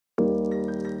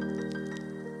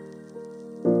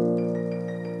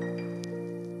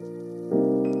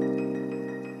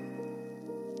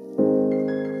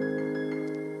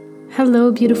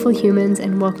Hello, beautiful humans,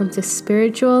 and welcome to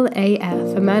Spiritual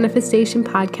AF, a manifestation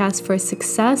podcast for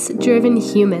success-driven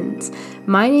humans.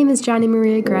 My name is Johnny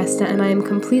Maria Gresta, and I am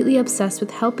completely obsessed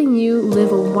with helping you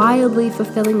live a wildly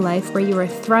fulfilling life where you are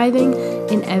thriving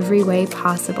in every way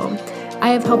possible. I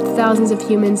have helped thousands of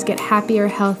humans get happier,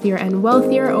 healthier, and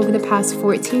wealthier over the past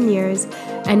 14 years,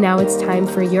 and now it's time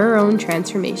for your own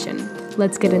transformation.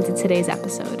 Let's get into today's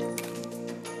episode.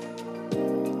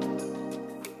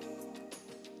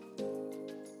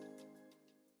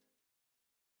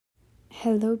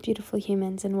 Hello, beautiful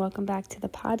humans, and welcome back to the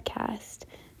podcast.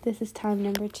 This is time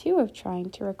number 2 of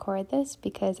trying to record this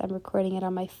because I'm recording it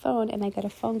on my phone and I got a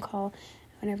phone call.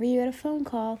 Whenever you get a phone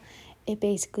call, it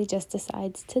basically just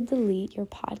decides to delete your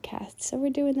podcast. So we're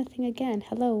doing the thing again.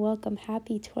 Hello, welcome,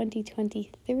 happy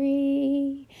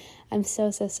 2023. I'm so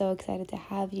excited to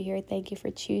have you here. Thank you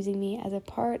for choosing me as a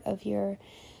part of your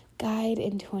guide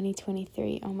in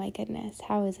 2023. Oh my goodness,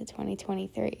 how is it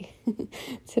 2023?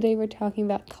 Today we're talking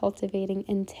about cultivating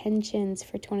intentions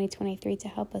for 2023 to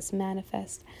help us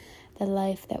manifest the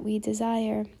life that we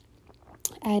desire.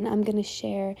 And I'm going to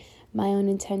share my own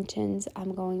intentions.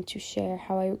 I'm going to share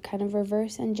how I kind of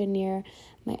reverse engineer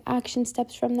my action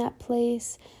steps from that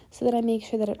place so that I make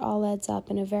sure that it all adds up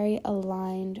in a very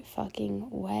aligned fucking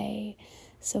way.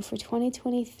 So for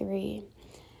 2023,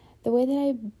 the way that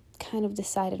I kind of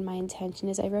decided my intention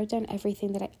is I wrote down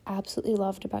everything that I absolutely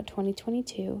loved about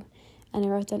 2022, and I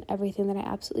wrote down everything that I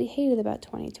absolutely hated about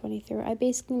 2023. I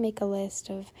basically make a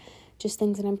list of just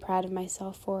things that I'm proud of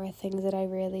myself for, things that I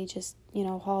really just,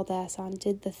 hauled ass on,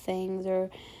 did the things,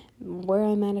 or where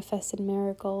I manifested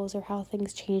miracles, or how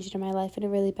things changed in my life in a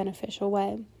really beneficial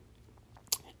way.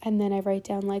 And then I write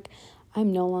down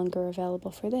I'm no longer available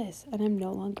for this, and I'm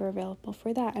no longer available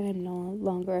for that, and I'm no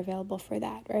longer available for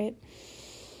that, right?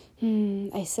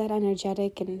 I set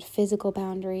energetic and physical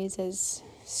boundaries as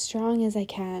strong as I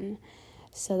can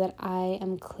so that I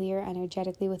am clear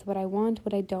energetically with what I want,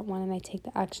 what I don't want, and I take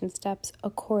the action steps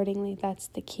accordingly. That's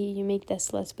the key. You make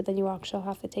this list, but then you actually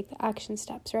have to take the action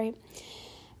steps, right?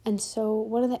 And so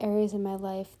one of the areas in my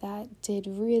life that did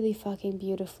really fucking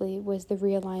beautifully was the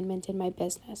realignment in my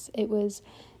business. It was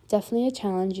definitely a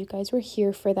challenge. You guys were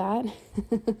here for that.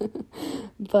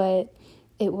 But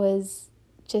it was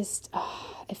just,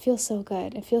 it feels so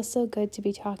good. It feels so good to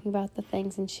be talking about the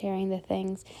things and sharing the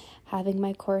things, having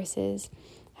my courses,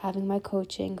 having my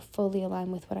coaching fully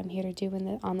align with what I'm here to do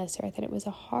on this earth. And it was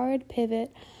a hard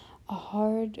pivot, a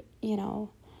hard,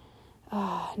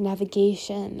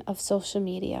 navigation of social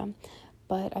media.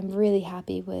 But I'm really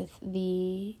happy with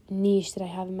the niche that I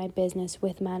have in my business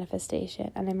with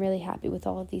manifestation. And I'm really happy with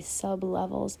all of these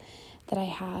sub-levels that I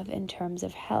have in terms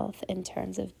of health, in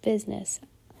terms of business.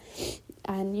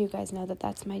 And you guys know that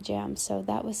that's my jam. So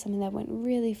that was something that went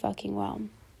really fucking well.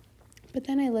 But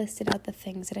then I listed out the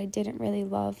things that I didn't really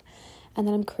love and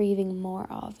that I'm craving more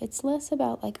of. It's less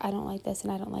about I don't like this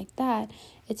and I don't like that.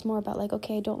 It's more about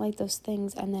okay, I don't like those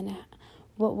things. And then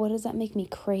what does that make me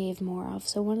crave more of?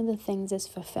 So one of the things is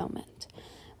fulfillment.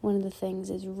 One of the things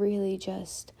is really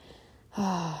just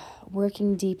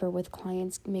working deeper with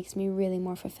clients makes me really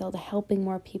more fulfilled. Helping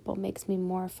more people makes me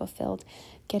more fulfilled.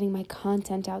 Getting my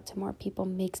content out to more people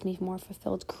makes me more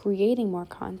fulfilled. Creating more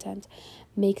content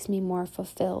makes me more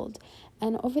fulfilled.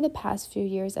 And over the past few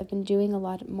years, I've been doing a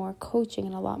lot more coaching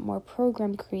and a lot more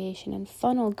program creation and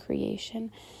funnel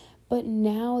creation. But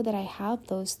now that I have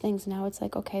those things, now it's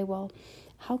okay, well,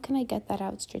 how can I get that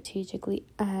out strategically?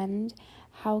 And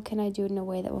how can I do it in a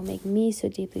way that will make me so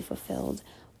deeply fulfilled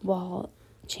while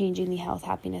changing the health,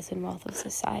 happiness, and wealth of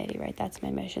society, right? That's my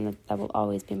mission. That will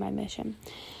always be my mission.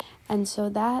 And so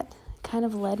that kind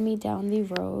of led me down the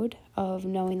road of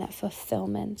knowing that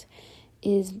fulfillment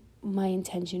is my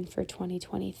intention for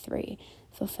 2023.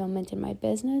 Fulfillment in my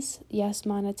business, yes,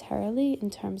 monetarily, in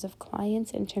terms of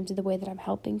clients, in terms of the way that I'm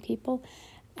helping people,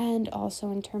 and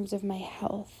also in terms of my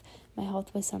health. My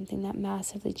health was something that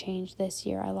massively changed this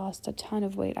year. I lost a ton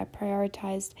of weight. I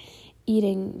prioritized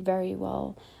eating very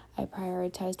well. I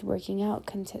prioritized working out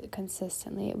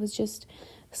consistently. It was just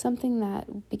something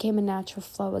that became a natural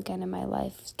flow again in my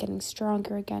life. Getting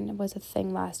stronger again, it was a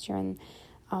thing last year and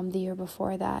the year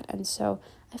before that. And so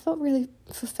I felt really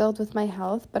fulfilled with my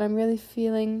health, but I'm really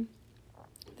feeling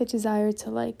the desire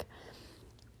to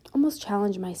almost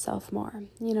challenge myself more.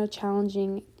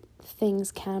 Challenging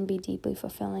things can be deeply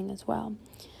fulfilling as well.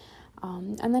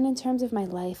 And then in terms of my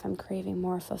life, I'm craving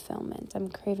more fulfillment. I'm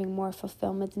craving more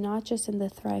fulfillment, not just in the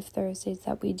Thrive Thursdays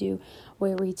that we do,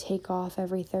 where we take off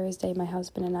every Thursday, my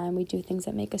husband and I, and we do things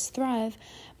that make us thrive,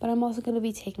 but I'm also going to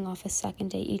be taking off a second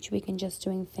day each week and just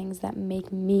doing things that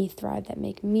make me thrive, that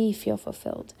make me feel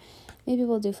fulfilled. Maybe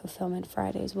we'll do Fulfillment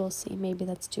Fridays. We'll see. Maybe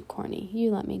that's too corny. You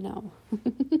let me know.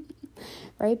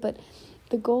 Right? But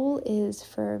the goal is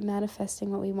for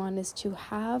manifesting what we want is to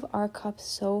have our cup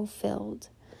so filled,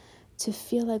 to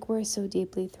feel like we're so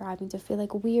deeply thriving, to feel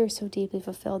like we are so deeply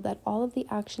fulfilled that all of the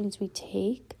actions we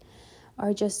take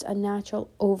are just a natural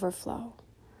overflow,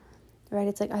 right?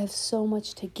 It's like I have so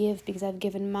much to give because I've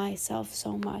given myself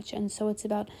so much. And so it's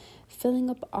about filling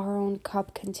up our own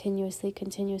cup continuously.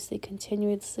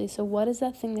 So what is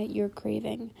that thing that you're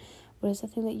craving? What is the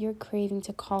thing that you're craving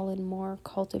to call in more,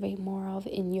 cultivate more of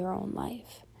in your own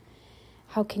life?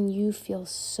 How can you feel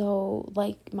so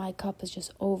like my cup is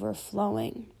just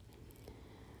overflowing?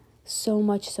 So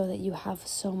much so that you have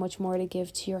so much more to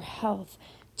give to your health,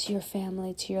 to your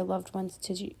family, to your loved ones,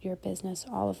 to your business,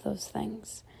 all of those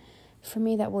things. For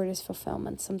me, that word is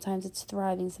fulfillment. Sometimes it's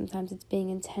thriving, sometimes it's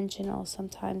being intentional,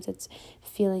 sometimes it's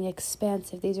feeling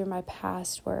expansive. These are my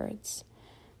past words.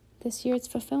 This year it's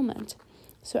fulfillment.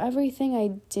 So everything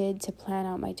I did to plan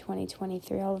out my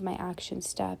 2023, all of my action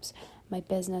steps, my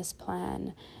business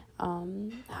plan,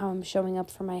 how I'm showing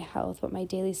up for my health, what my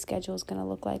daily schedule is going to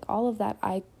look like, all of that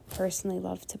I personally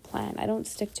love to plan. I don't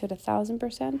stick to it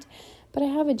 1,000%, but I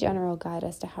have a general guide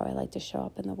as to how I like to show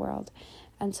up in the world.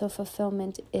 And so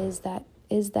fulfillment is that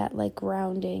like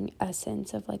grounding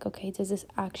essence of like, okay, does this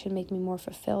action make me more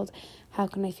fulfilled? How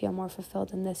can I feel more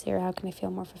fulfilled in this area? How can I feel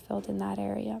more fulfilled in that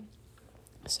area?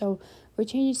 So we're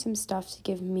changing some stuff to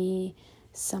give me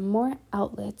some more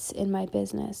outlets in my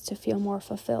business to feel more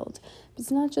fulfilled. But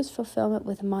it's not just fulfillment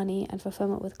with money and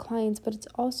fulfillment with clients, but it's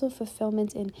also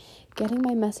fulfillment in getting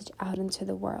my message out into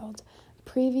the world.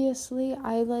 Previously,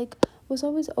 I was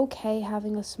always okay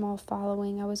having a small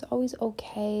following. I was always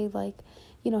okay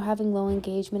having low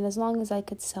engagement, as long as I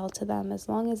could sell to them, as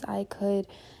long as I could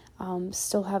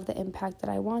still have the impact that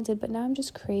I wanted. But now I'm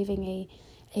just craving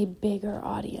a bigger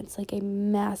audience, like a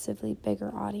massively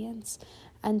bigger audience.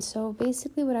 And so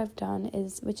basically what I've done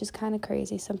is, which is kind of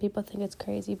crazy, some people think it's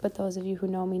crazy, but those of you who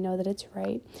know me know that it's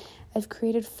right. I've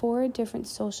created 4 different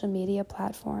social media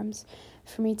platforms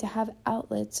for me to have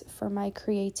outlets for my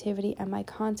creativity and my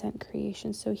content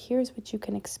creation. So here's what you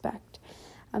can expect.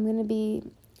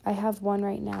 I have one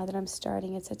right now that I'm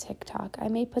starting. It's a TikTok. I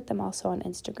may put them also on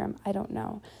Instagram. I don't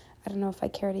know if I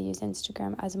care to use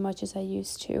Instagram as much as I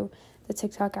used to. The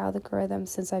TikTok algorithm,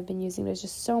 since I've been using it, is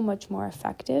just so much more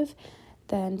effective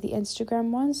than the Instagram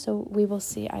one. So we will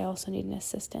see. I also need an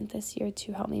assistant this year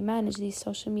to help me manage these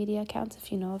social media accounts.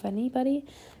 If you know of anybody,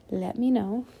 let me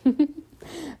know.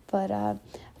 But I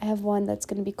have one that's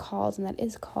going to be called, and that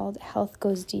is called Health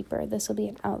Goes Deeper. This will be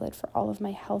an outlet for all of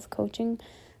my health coaching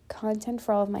content,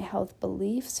 for all of my health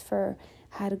beliefs, for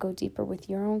how to go deeper with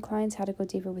your own clients, how to go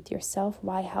deeper with yourself,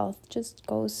 why health just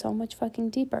goes so much fucking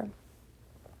deeper.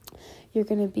 You're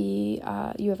going to be,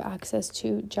 you have access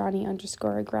to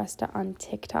Johnny_Agresta on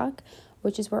TikTok,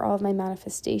 which is where all of my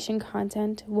manifestation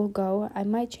content will go. I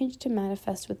might change to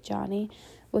Manifest with Johnny,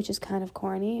 which is kind of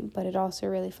corny, but it also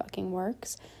really fucking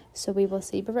works. So we will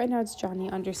see. But right now it's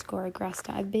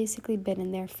Johnny_Agresta. I've basically been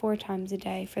in there 4 times a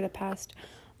day for the past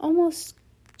almost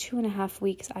 2.5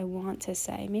 weeks, I want to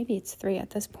say. Maybe it's 3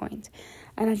 at this point.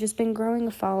 And I've just been growing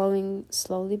a following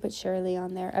slowly but surely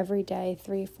on there every day,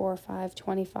 3, 4, 5,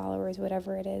 20 followers,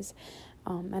 whatever it is.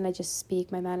 And I just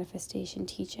speak my manifestation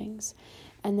teachings.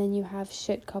 And then you have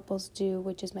Shit Couples Do,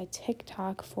 which is my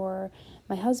TikTok for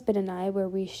my husband and I, where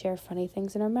we share funny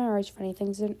things in our marriage, funny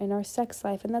things in our sex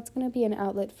life. And that's going to be an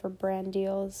outlet for brand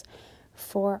deals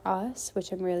for us,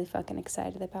 which I'm really fucking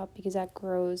excited about because that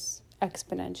grows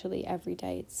exponentially every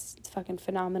day. It's fucking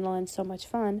phenomenal and so much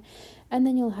fun. And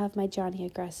then you'll have my Johnny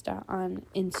Agresta on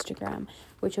Instagram,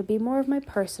 which will be more of my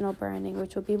personal branding,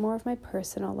 which will be more of my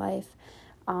personal life,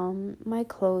 my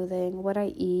clothing, what I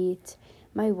eat,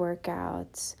 my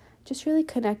workouts, just really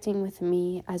connecting with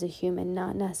me as a human,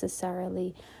 not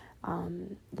necessarily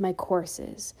my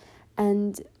courses.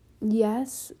 And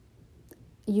yes,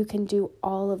 you can do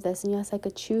all of this. And yes, I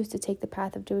could choose to take the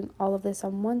path of doing all of this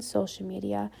on one social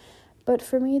media. But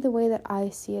for me, the way that I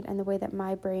see it and the way that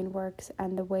my brain works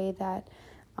and the way that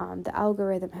the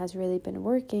algorithm has really been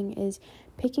working is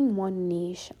picking one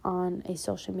niche on a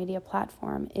social media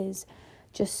platform is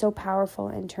just so powerful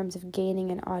in terms of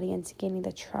gaining an audience, gaining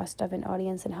the trust of an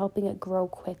audience and helping it grow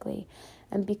quickly.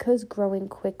 And because growing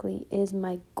quickly is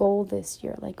my goal this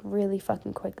year, like really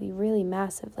fucking quickly, really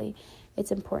massively,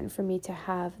 it's important for me to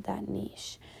have that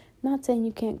niche. Not saying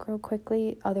you can't grow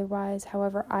quickly otherwise.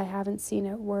 However, I haven't seen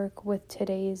it work with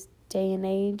today's day and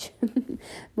age.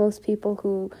 Most people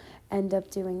who end up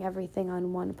doing everything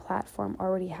on one platform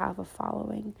already have a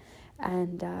following.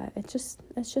 And it's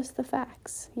just the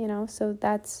facts, so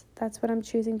that's what I'm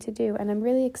choosing to do. And I'm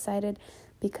really excited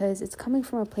because it's coming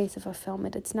from a place of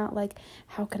fulfillment. It's not like,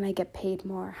 how can I get paid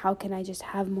more? How can I just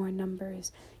have more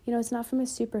numbers? It's not from a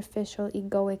superficial,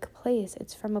 egoic place.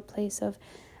 It's from a place of,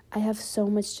 I have so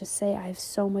much to say. I have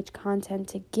so much content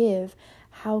to give.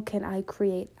 How can I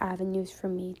create avenues for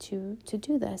me to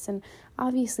do this? And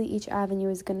obviously each avenue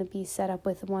is going to be set up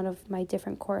with one of my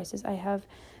different courses. I have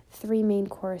 3 main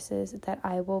courses that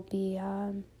I will be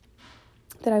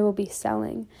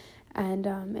selling. And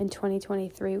in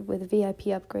 2023, with VIP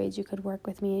upgrades, you could work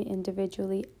with me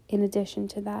individually in addition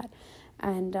to that.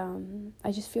 And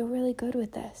I just feel really good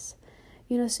with this.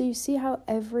 So you see how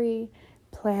every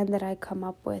plan that I come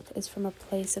up with is from a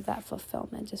place of that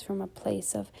fulfillment, just from a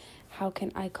place of, how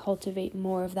can I cultivate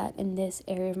more of that in this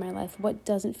area of my life? What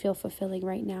doesn't feel fulfilling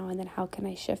right now? And then how can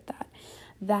I shift that?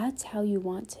 That's how you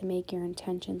want to make your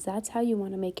intentions. That's how you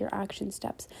want to make your action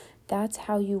steps. That's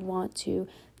how you want to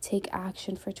take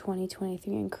action for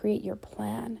 2023 and create your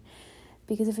plan.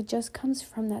 Because if it just comes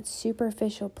from that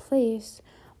superficial place,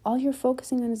 all you're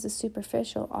focusing on is the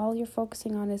superficial. All you're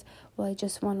focusing on is, well, I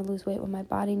just want to lose weight. Well, my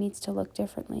body needs to look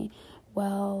differently.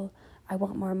 Well, I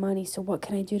want more money. So what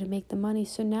can I do to make the money?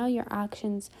 So now your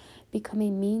actions become a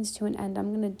means to an end.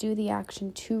 I'm going to do the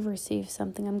action to receive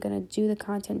something. I'm going to do the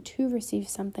content to receive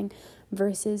something,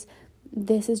 versus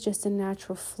this is just a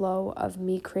natural flow of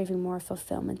me craving more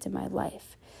fulfillment in my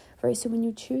life. Right? So when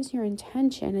you choose your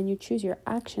intention and you choose your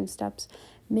action steps,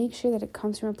 make sure that it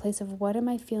comes from a place of, what am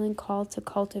I feeling called to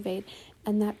cultivate?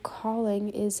 And that calling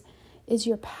is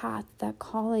your path. That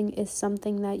calling is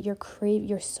something that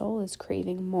your soul is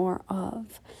craving more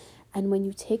of. And when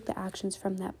you take the actions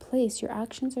from that place, your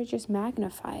actions are just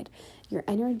magnified. Your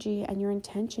energy and your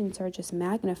intentions are just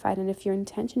magnified. And if your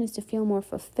intention is to feel more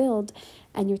fulfilled,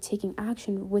 and you're taking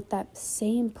action with that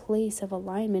same place of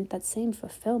alignment, that same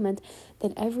fulfillment,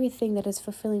 then everything that is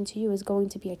fulfilling to you is going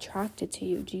to be attracted to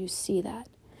you. Do you see that?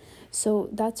 So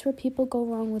that's where people go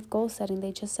wrong with goal setting.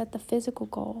 They just set the physical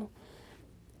goal,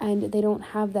 and they don't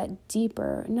have that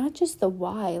deeper, not just the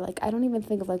why. Like, I don't even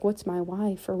think of what's my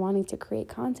why for wanting to create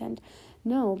content.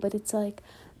 No, but it's like,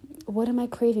 what am I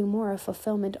craving more of?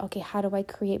 Fulfillment. Okay, how do I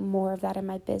create more of that in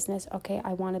my business? Okay,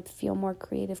 I want to feel more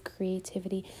creative.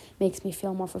 Creativity makes me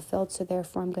feel more fulfilled, so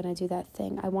therefore I'm going to do that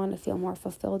thing. I want to feel more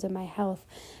fulfilled in my health.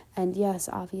 And yes,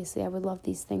 obviously I would love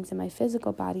these things in my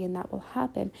physical body, and that will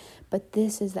happen. But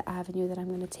this is the avenue that I'm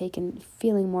going to take in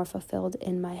feeling more fulfilled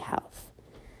in my health.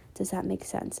 Does that make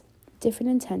sense?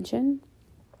 Different intention,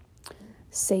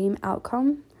 same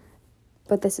outcome,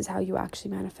 but this is how you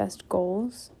actually manifest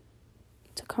goals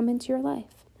to come into your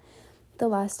life. The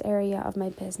last area of my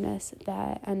business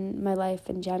and my life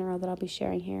in general that I'll be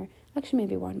sharing here, actually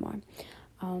maybe one more.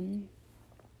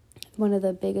 One of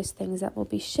the biggest things that will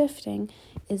be shifting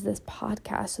is this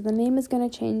podcast. So the name is going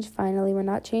to change finally. We're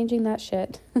not changing that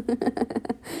shit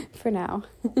for now.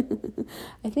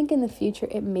 I think in the future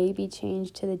it may be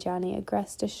changed to the Johnny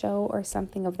Agresta Show or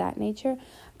something of that nature.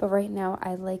 But right now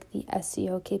I like the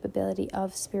SEO capability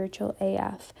of Spiritual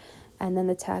AF. And then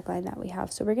the tagline that we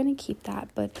have. So we're going to keep that,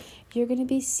 but you're going to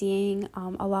be seeing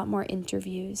a lot more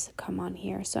interviews come on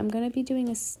here. So I'm going to be doing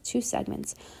 2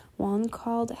 segments, one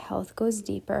called Health Goes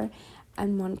Deeper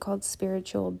and one called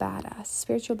Spiritual Badass.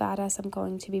 Spiritual Badass, I'm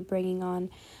going to be bringing on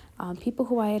people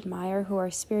who I admire, who are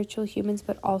spiritual humans,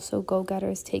 but also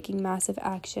go-getters, taking massive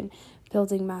action,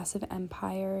 building massive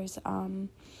empires.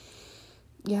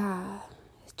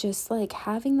 Just like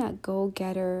having that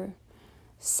go-getter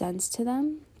sense to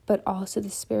them, but also the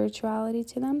spirituality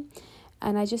to them.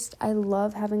 And I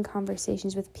love having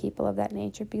conversations with people of that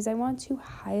nature, because I want to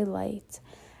highlight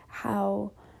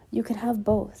how you can have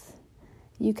both.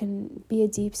 You can be a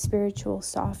deep spiritual,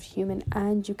 soft human,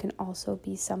 and you can also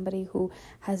be somebody who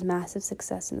has massive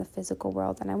success in the physical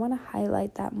world. And I want to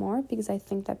highlight that more, because I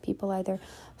think that people either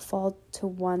fall to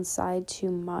one side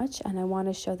too much, and I want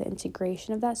to show the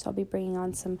integration of that. So I'll be bringing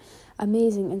on some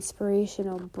amazing,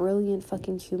 inspirational, brilliant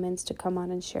fucking humans to come on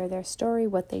and share their story,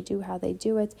 what they do, how they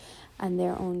do it, and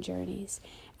their own journeys.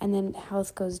 And then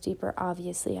Health Goes Deeper.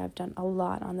 Obviously, I've done a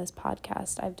lot on this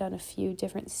podcast. I've done a few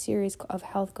different series of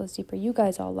Health Goes Deeper. You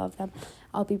guys all love them.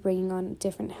 I'll be bringing on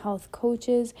different health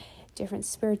coaches, different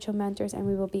spiritual mentors, and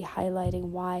we will be highlighting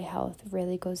why health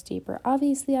really goes deeper.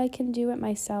 Obviously, I can do it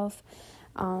myself.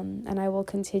 And I will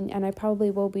continue, and I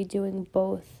probably will be doing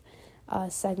both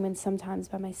segments sometimes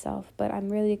by myself, but I'm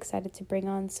really excited to bring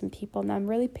on some people. Now I'm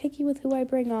really picky with who I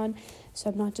bring on, so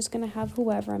I'm not just going to have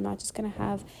whoever. I'm not just going to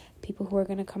have people who are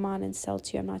going to come on and sell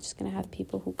to you. I'm not just going to have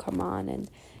people who come on and,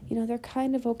 they're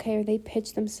kind of okay, or they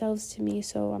pitch themselves to me,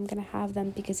 so I'm going to have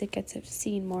them because it gets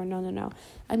seen more. No.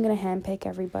 I'm going to handpick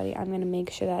everybody. I'm going to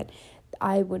make sure that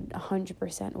I would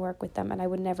 100% work with them, and I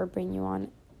would never bring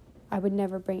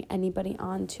anybody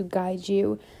on to guide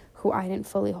you who I didn't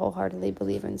fully wholeheartedly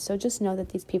believe in. So just know that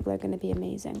these people are going to be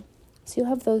amazing. So you'll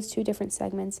have those 2 different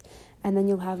segments, and then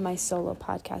you'll have my solo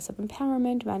podcast of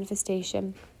empowerment,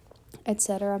 manifestation,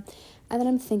 etc. And then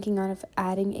I'm thinking of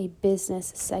adding a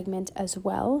business segment as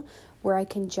well, where I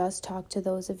can just talk to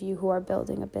those of you who are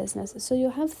building a business. So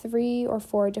you'll have 3 or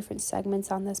 4 different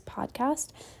segments on this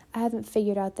podcast. I haven't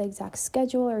figured out the exact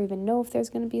schedule or even know if there's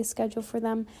going to be a schedule for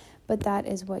them, but that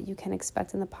is what you can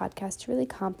expect in the podcast to really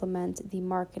complement the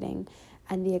marketing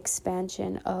and the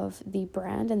expansion of the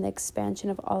brand and the expansion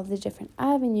of all the different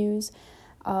avenues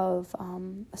of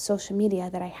social media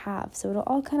that I have. So it'll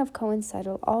all kind of coincide.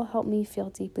 It'll all help me feel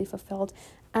deeply fulfilled,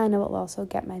 and it will also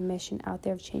get my mission out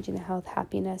there of changing the health,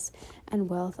 happiness, and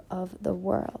wealth of the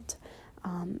world.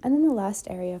 And then the last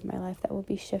area of my life that will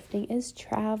be shifting is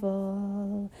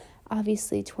travel.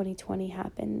 Obviously, 2020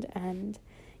 happened, and,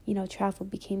 travel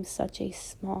became such a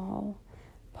small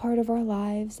part of our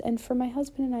lives. And for my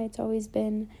husband and I, it's always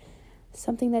been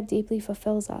something that deeply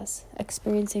fulfills us.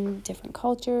 Experiencing different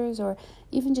cultures, or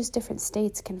even just different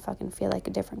states, can fucking feel like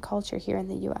a different culture here in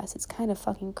the U.S. It's kind of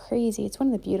fucking crazy. It's one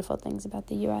of the beautiful things about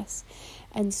the U.S.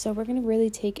 And so we're going to really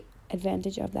take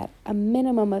advantage of that. A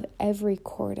minimum of every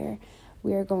quarter,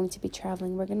 we are going to be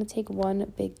traveling. We're going to take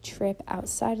one big trip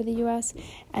outside of the U.S.,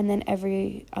 and then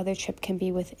every other trip can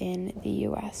be within the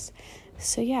U.S.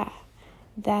 So yeah,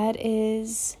 that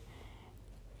is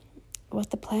what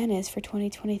the plan is for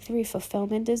 2023.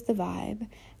 Fulfillment is the vibe.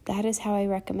 That is how I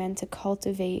recommend to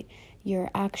cultivate your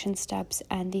action steps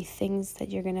and the things that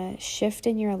you're going to shift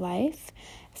in your life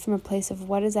from a place of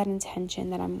what is that intention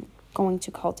that I'm going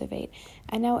to cultivate.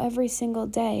 And now every single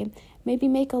day, maybe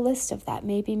make a list of that.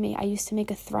 I used to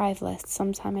make a Thrive list.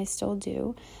 Sometime I still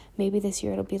do. Maybe this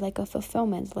year it'll be like a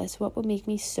fulfillment list. What would make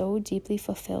me so deeply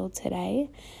fulfilled today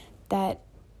that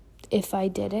if I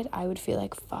did it, I would feel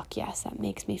like, fuck yes, that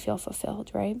makes me feel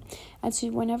fulfilled, right? And so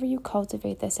whenever you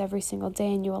cultivate this every single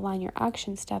day and you align your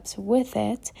action steps with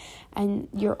it, and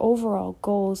your overall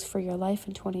goals for your life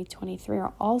in 2023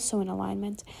 are also in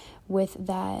alignment with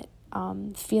that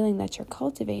feeling that you're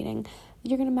cultivating,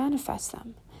 you're going to manifest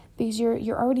them. Because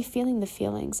you're already feeling the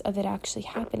feelings of it actually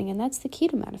happening. And that's the key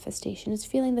to manifestation. It's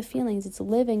feeling the feelings. It's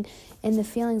living in the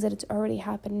feelings that it's already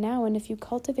happened now. And if you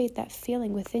cultivate that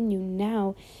feeling within you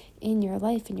now in your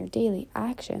life, in your daily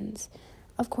actions,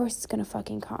 of course it's going to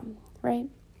fucking come, right?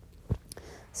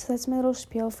 So that's my little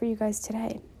spiel for you guys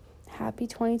today. Happy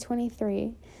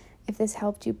 2023. If this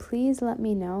helped you, please let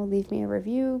me know. Leave me a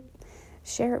review.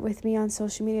 Share it with me on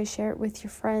social media. Share it with your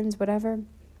friends, whatever.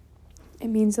 It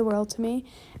means the world to me.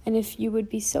 And if you would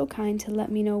be so kind to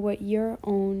let me know what your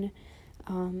own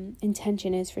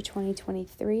intention is for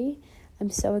 2023, I'm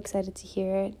so excited to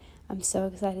hear it. I'm so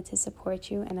excited to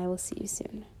support you, and I will see you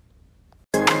soon.